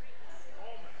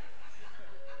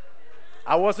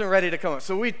 I wasn't ready to comb it,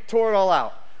 so we tore it all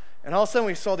out. And all of a sudden,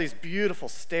 we saw these beautiful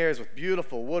stairs with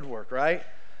beautiful woodwork, right?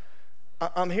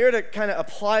 I'm here to kind of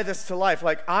apply this to life.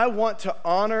 Like, I want to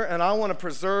honor and I want to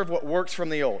preserve what works from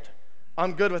the old.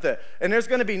 I'm good with it. And there's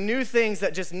going to be new things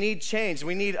that just need change.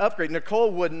 We need upgrade. Nicole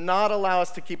would not allow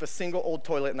us to keep a single old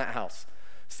toilet in that house.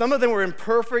 Some of them were in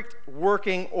perfect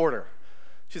working order.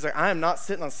 She's like, I am not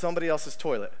sitting on somebody else's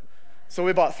toilet. So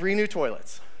we bought 3 new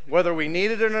toilets. Whether we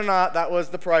needed it or not, that was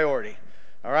the priority.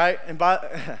 All right? And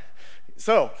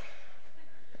so,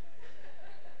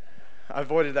 I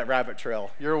avoided that rabbit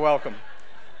trail. You're welcome.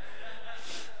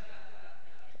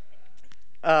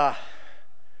 I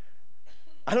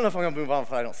don't know if I'm going to move on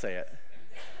if I don't say it.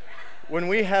 When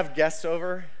we have guests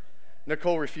over,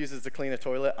 Nicole refuses to clean a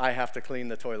toilet. I have to clean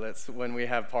the toilets when we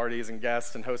have parties and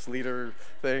guests and host leader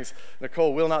things.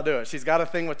 Nicole will not do it. She's got a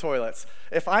thing with toilets.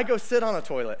 If I go sit on a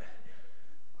toilet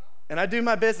and I do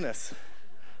my business,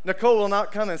 Nicole will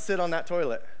not come and sit on that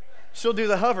toilet. She'll do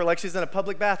the hover like she's in a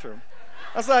public bathroom.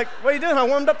 I was like, what are you doing? I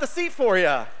warmed up the seat for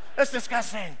you. That's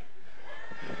disgusting.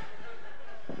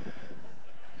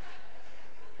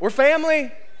 We're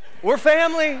family. We're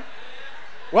family.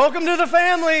 Welcome to the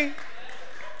family.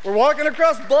 We're walking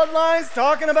across bloodlines,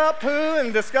 talking about poo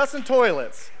and discussing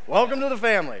toilets. Welcome to the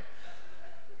family.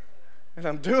 And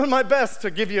I'm doing my best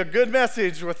to give you a good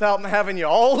message without having you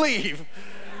all leave.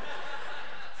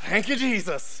 Thank you,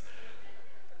 Jesus.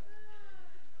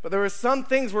 But there are some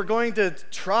things we're going to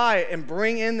try and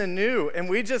bring in the new, and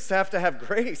we just have to have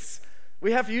grace.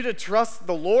 We have you to trust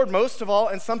the Lord most of all,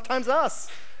 and sometimes us.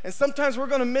 And sometimes we're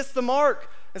going to miss the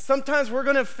mark. And sometimes we're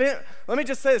going to offend. Let me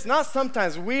just say this, not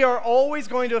sometimes. We are always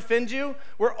going to offend you.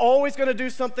 We're always going to do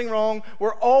something wrong.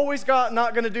 We're always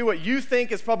not going to do what you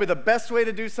think is probably the best way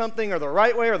to do something or the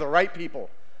right way or the right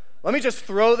people. Let me just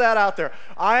throw that out there.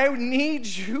 I need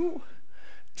you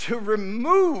to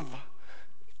remove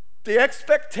the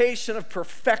expectation of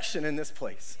perfection in this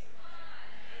place.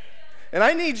 And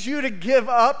I need you to give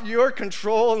up your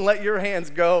control and let your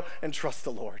hands go and trust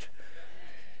the Lord.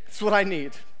 That's what I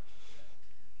need.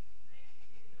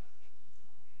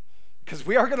 Because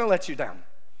we are going to let you down.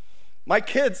 My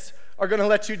kids are going to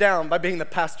let you down by being the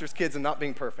pastor's kids and not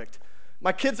being perfect.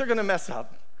 My kids are going to mess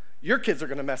up. Your kids are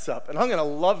going to mess up. And I'm going to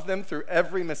love them through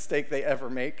every mistake they ever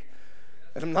make.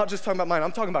 And I'm not just talking about mine.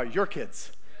 I'm talking about your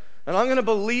kids. And I'm going to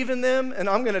believe in them, and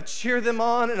I'm going to cheer them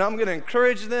on, and I'm going to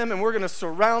encourage them, and we're going to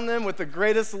surround them with the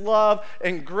greatest love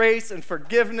and grace and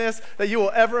forgiveness that you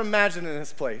will ever imagine in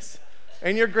this place.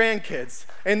 And your grandkids,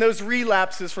 and those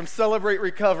relapses from Celebrate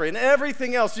Recovery, and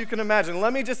everything else you can imagine.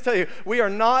 Let me just tell you, we are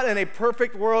not in a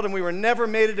perfect world, and we were never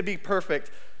made to be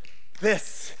perfect.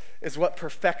 This is what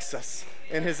perfects us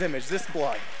in His image, this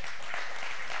blood.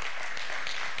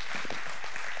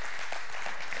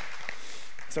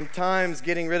 Sometimes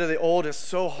getting rid of the old is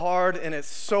so hard, and it's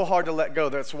so hard to let go.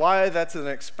 That's why that's an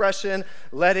expression,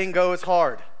 letting go is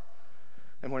hard.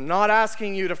 And we're not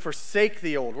asking you to forsake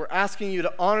the old. We're asking you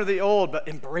to honor the old, but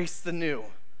embrace the new.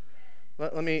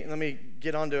 Let me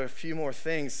get on to a few more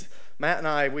things. Matt and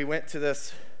I, we went to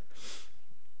this.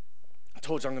 I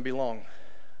told you I'm going to be long.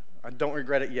 I don't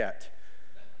regret it yet.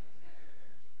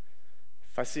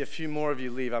 If I see a few more of you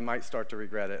leave, I might start to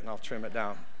regret it, and I'll trim it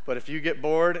down. But if you get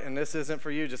bored and this isn't for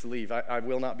you, just leave. I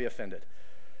will not be offended.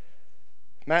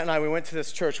 Matt and I, we went to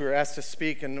this church. We were asked to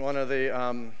speak in one of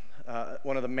the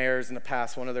mayors in the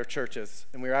past, one of their churches.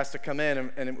 And we were asked to come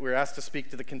in, and we were asked to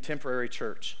speak to the contemporary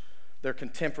church, their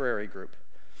contemporary group.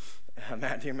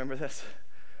 Matt, do you remember this?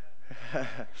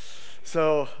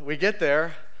 So we get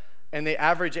there, and the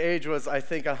average age was, I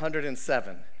think,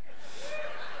 107.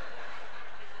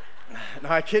 No,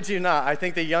 I kid you not. I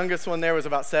think the youngest one there was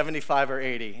about 75 or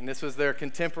 80. And this was their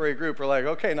contemporary group. We're like,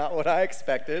 okay, not what I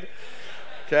expected.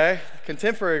 Okay,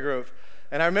 contemporary group.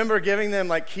 And I remember giving them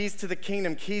like keys to the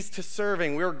kingdom, keys to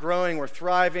serving. We're growing, we're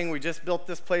thriving. We just built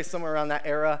this place somewhere around that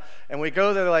era. And we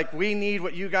go there like, we need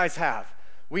what you guys have.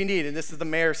 We need, and this is the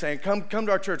mayor saying, come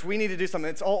to our church. We need to do something.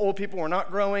 It's all old people. We're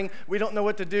not growing. We don't know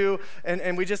what to do.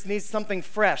 And we just need something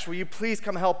fresh. Will you please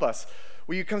come help us?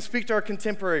 Will you come speak to our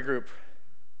contemporary group?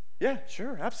 Yeah,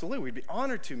 sure, absolutely. We'd be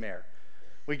honored to, Mayor.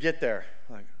 We get there,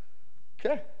 like,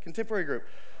 okay, contemporary group.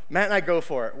 Matt and I go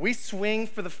for it. We swing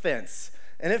for the fence,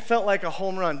 and it felt like a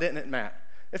home run, didn't it, Matt?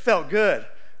 It felt good.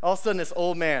 All of a sudden, this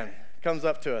old man comes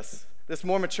up to us. This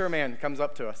more mature man comes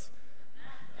up to us.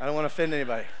 I don't want to offend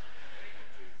anybody.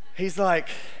 He's like,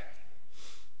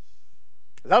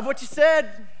 love what you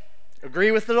said.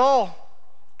 Agree with it all.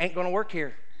 Ain't going to work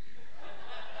here.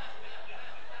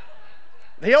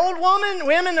 The old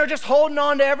women are just holding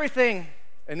on to everything.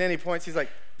 And then he points, he's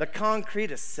like, the concrete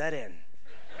is set in.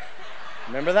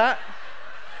 Remember that?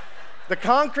 The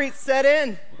concrete set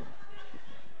in.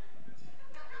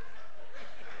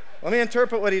 Let me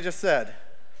interpret what he just said.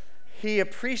 He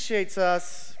appreciates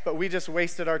us, but we just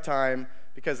wasted our time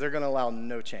because they're going to allow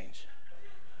no change.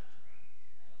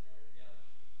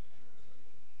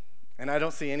 And I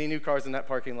don't see any new cars in that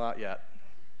parking lot yet.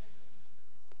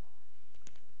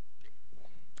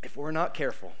 If we're not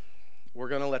careful, we're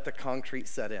going to let the concrete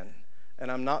set in.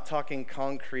 And I'm not talking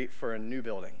concrete for a new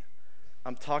building.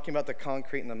 I'm talking about the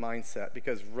concrete and the mindset,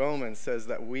 because Romans says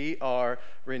that we are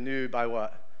renewed by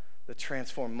what? the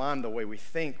transformed mind, the way we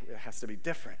think, it has to be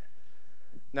different.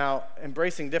 Now,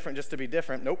 embracing different just to be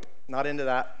different, nope, not into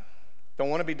that. Don't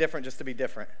want to be different just to be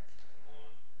different.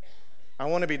 I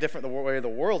want to be different the way the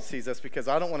world sees us because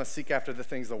I don't want to seek after the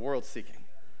things the world's seeking.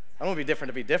 I don't want to be different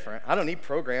to be different. I don't need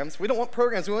programs. We don't want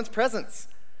programs. We want presence.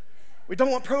 We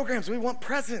don't want programs. We want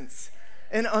presence.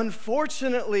 And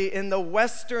unfortunately, in the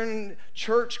Western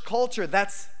church culture,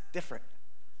 that's different.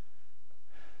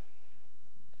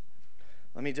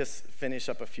 Let me just finish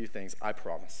up a few things, I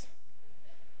promise.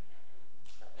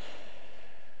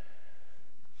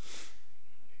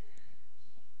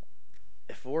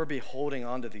 If we're be holding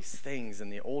on to these things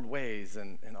and the old ways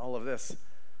and all of this,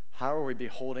 how are we be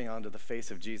holding on to the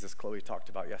face of Jesus Chloe talked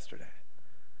about yesterday?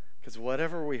 Because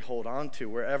whatever we hold on to,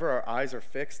 wherever our eyes are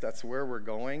fixed, that's where we're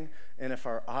going. And if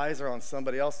our eyes are on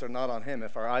somebody else, they're not on him.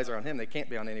 If our eyes are on him, they can't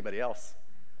be on anybody else.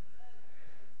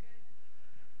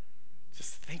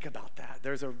 Just think about that.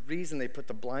 There's a reason they put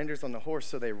the blinders on the horse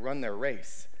so they run their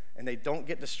race. And they don't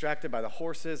get distracted by the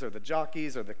horses or the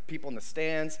jockeys or the people in the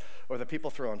stands or the people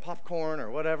throwing popcorn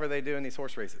or whatever they do in these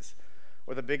horse races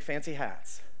or the big fancy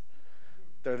hats.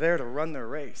 They're there to run their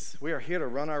race. We are here to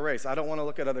run our race. I don't want to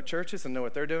look at other churches and know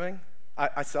what they're doing.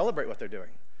 I celebrate what they're doing,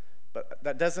 but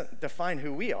that doesn't define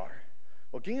who we are.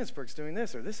 Well, Ginsburg's doing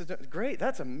this or this is great.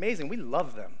 That's amazing. We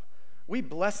love them. We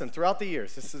bless them throughout the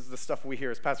years. This is the stuff we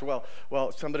hear as pastor.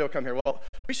 Well, somebody will come here. Well,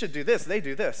 we should do this. They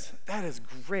do this. That is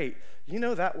great. You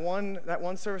know that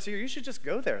one service here, you should just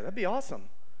go there. That'd be awesome.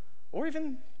 Or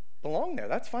even belong there.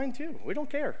 That's fine too. We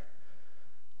don't care.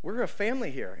 We're a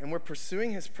family here, and we're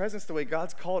pursuing his presence the way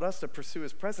God's called us to pursue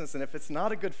his presence. And if it's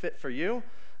not a good fit for you,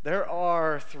 there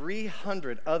are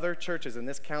 300 other churches in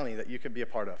this county that you could be a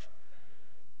part of.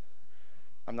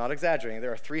 I'm not exaggerating.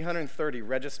 There are 330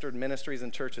 registered ministries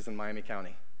and churches in Miami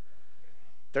County.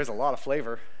 There's a lot of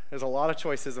flavor. There's a lot of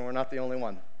choices, and we're not the only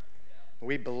one.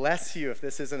 We bless you if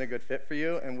this isn't a good fit for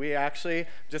you, and we actually,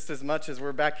 just as much as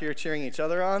we're back here cheering each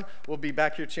other on, we'll be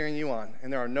back here cheering you on,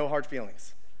 and there are no hard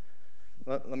feelings.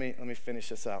 Let me finish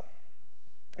this out.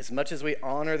 As much as we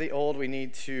honor the old, we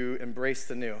need to embrace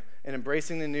the new. And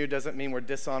embracing the new doesn't mean we're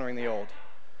dishonoring the old.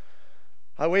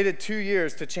 I waited 2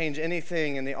 years to change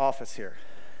anything in the office here.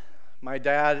 My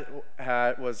dad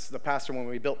was the pastor when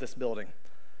we built this building.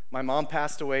 My mom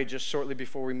passed away just shortly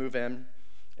before we moved in.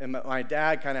 And my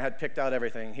dad kind of had picked out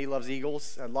everything. He loves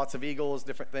eagles, had lots of eagles,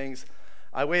 different things.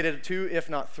 I waited 2,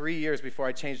 if not 3 years before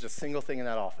I changed a single thing in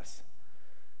that office.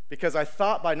 Because I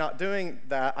thought by not doing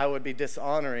that, I would be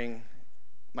dishonoring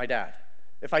my dad.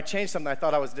 If I changed something, I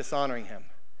thought I was dishonoring him.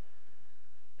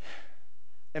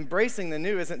 Embracing the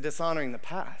new isn't dishonoring the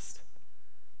past.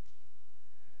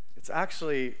 It's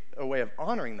actually a way of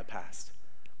honoring the past.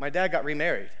 My dad got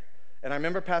remarried, and I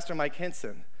remember Pastor Mike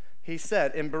Henson. He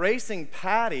said, embracing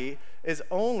Patty is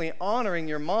only honoring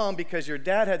your mom because your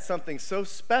dad had something so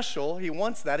special, he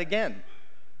wants that again.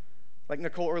 Like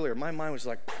Nicole earlier, my mind was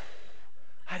like,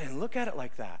 I didn't look at it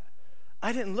like that.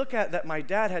 I didn't look at that my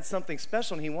dad had something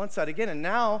special and he wants that again. And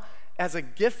now, as a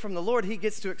gift from the Lord, he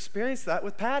gets to experience that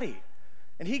with Patty.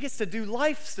 And he gets to do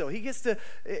life still. He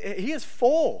is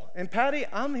full. And Patty,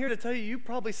 I'm here to tell you, you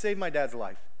probably saved my dad's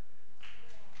life.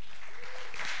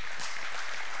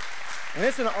 And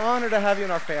it's an honor to have you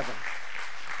in our family.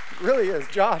 It really is.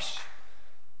 Josh,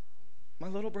 my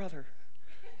little brother.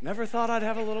 Never thought I'd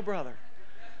have a little brother.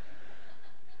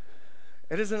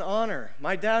 It is an honor.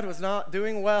 My dad was not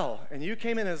doing well, and you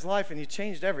came in his life and you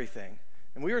changed everything.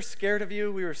 And we were scared of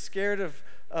you. We were scared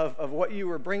of what you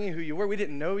were bringing, who you were. We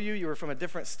didn't know you. You were from a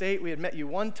different state. We had met you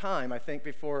one time, I think,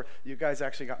 before you guys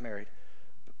actually got married.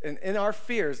 And in our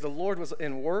fears, the Lord was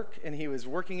in work, and he was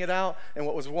working it out. And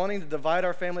what was wanting to divide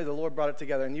our family, the Lord brought it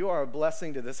together. And you are a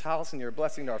blessing to this house, and you're a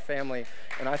blessing to our family.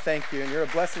 And I thank you, and you're a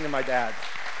blessing to my dad.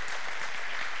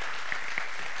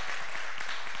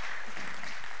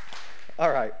 All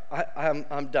right,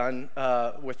 I'm done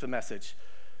with the message.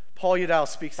 Paul Udall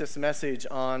speaks this message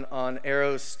on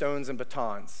arrows, stones, and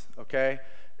batons, okay?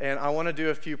 And I want to do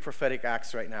a few prophetic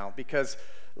acts right now because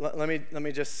let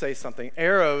me just say something.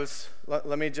 Arrows,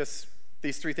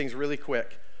 these 3 things really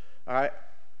quick, all right?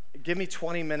 Give me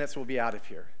 20 minutes, we'll be out of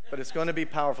here. But it's going to be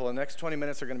powerful. The next 20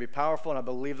 minutes are going to be powerful, and I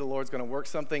believe the Lord's going to work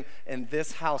something in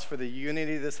this house for the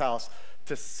unity of this house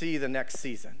to see the next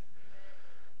season.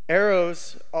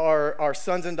 Arrows are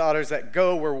sons and daughters that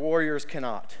go where warriors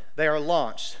cannot. They are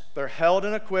launched. They're held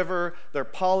in a quiver. They're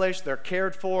polished. They're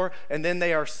cared for. And then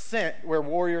they are sent where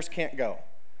warriors can't go.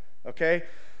 Okay?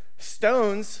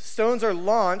 Stones are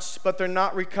launched, but they're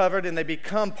not recovered, and they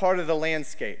become part of the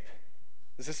landscape.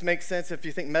 Does this make sense if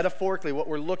you think metaphorically what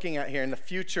we're looking at here in the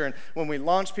future and when we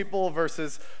launch people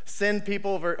versus send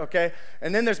people, okay?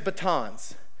 And then there's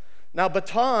batons. Now,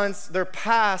 batons, they're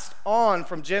passed on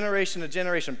from generation to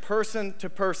generation, person to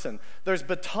person. There's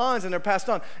batons and they're passed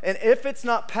on. And if it's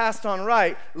not passed on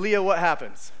right, Leah, what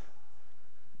happens?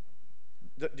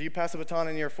 Do you pass a baton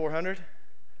in year 400?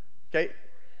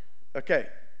 Okay.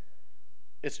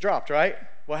 It's dropped, right?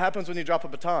 What happens when you drop a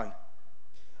baton?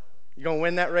 You're going to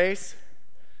win that race?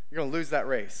 You're going to lose that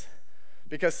race.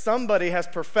 Because somebody has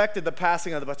perfected the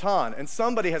passing of the baton, and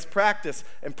somebody has practiced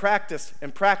and practiced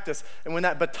and practiced. And when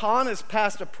that baton is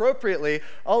passed appropriately,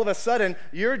 all of a sudden,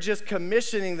 you're just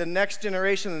commissioning the next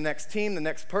generation, the next team, the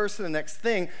next person, the next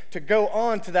thing to go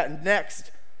on to that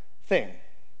next thing.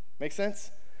 Make sense?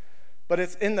 But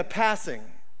it's in the passing.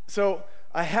 So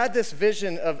I had this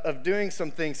vision of doing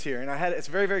some things here, and it's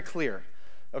very, very clear,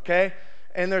 okay?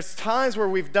 And there's times where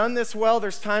we've done this well,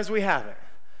 there's times we haven't.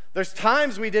 There's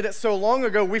times we did it so long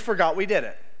ago, we forgot we did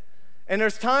it. And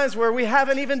there's times where we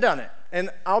haven't even done it. And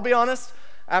I'll be honest,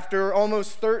 after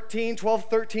almost 12,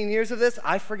 13 years of this,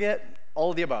 I forget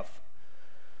all of the above.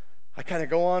 I kind of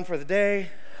go on for the day.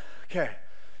 Okay,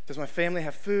 does my family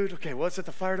have food? Okay, what's at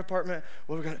the fire department?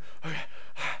 What are we going to,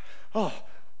 okay.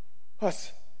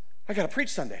 I got to preach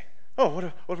Sunday. Oh, what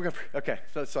are we going to preach? Okay,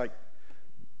 so it's like,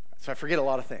 so I forget a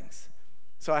lot of things.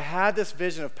 So I had this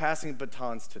vision of passing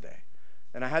batons today.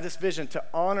 And I had this vision to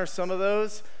honor some of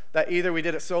those that either we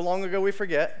did it so long ago we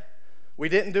forget, we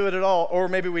didn't do it at all, or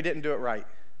maybe we didn't do it right,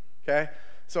 okay?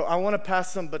 So I want to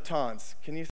pass some batons. Can you